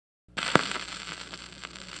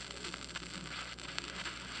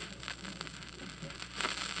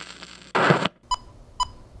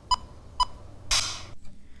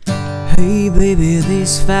Hey baby,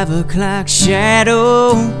 this 5 o'clock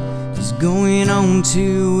shadow is going on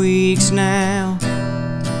 2 weeks now,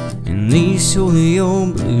 and these holy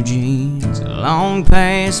old blue jeans are long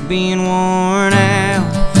past being worn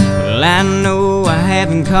out. Well, I know I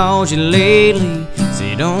haven't called you lately, so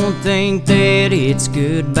you don't think that it's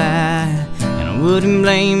goodbye. And I wouldn't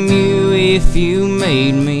blame you if you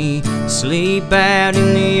made me sleep out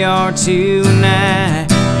in the yard tonight.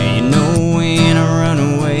 And you know when I run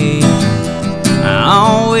away, I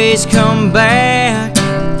always come back.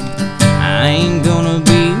 I ain't gonna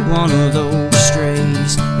be one of those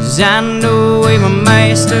strays, 'cause I know where my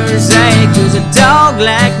master's at. 'Cause a dog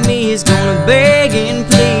like me is gonna beg and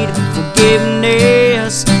plead for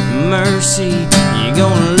forgiveness, mercy. You're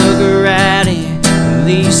gonna look right in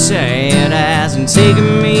these sad eyes and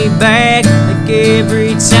taking me back. Like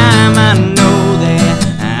every time I know that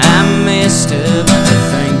I messed up, I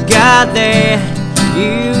thank God that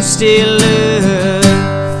you still love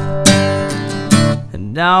a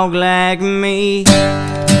dog like me.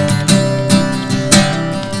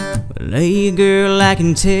 Well, hey girl, I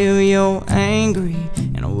can tell you're angry,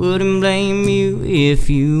 and I wouldn't blame you if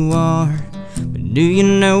you are. But do you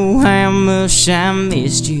know how much I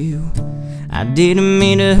missed you? I didn't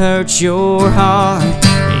mean to hurt your heart.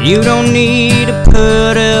 You don't need to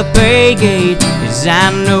put up a gate, 'cause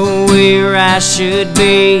I know where I should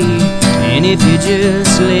be. And if you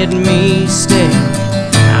just let me stay,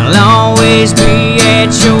 I'll always be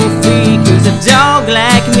at your feet. 'Cause a dog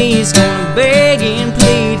like me is gonna beg and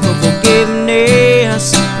plead for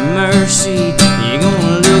forgiveness, mercy. You're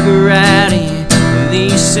gonna look right in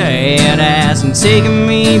these sad eyes and taking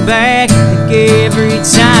me back. Like every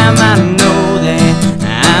time I know that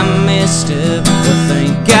I messed up, but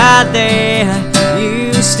thank God that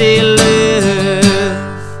you still love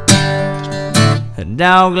a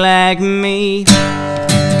dog like me.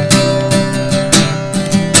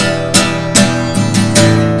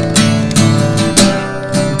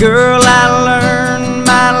 Girl, I learned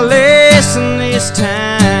my lesson this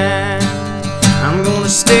time. I'm gonna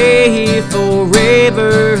stay here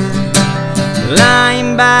forever,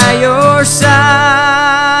 lying by your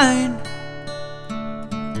side.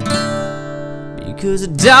 Because a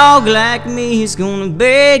dog like me is gonna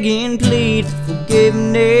beg and plead for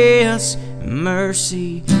forgiveness,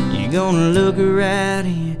 mercy. You're gonna look right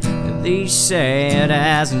in these sad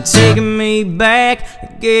eyes and taking me back.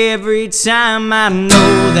 Like every time I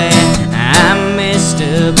know that I messed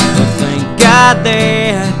up, but thank God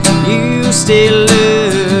that you still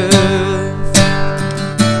love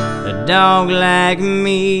a dog like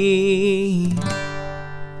me.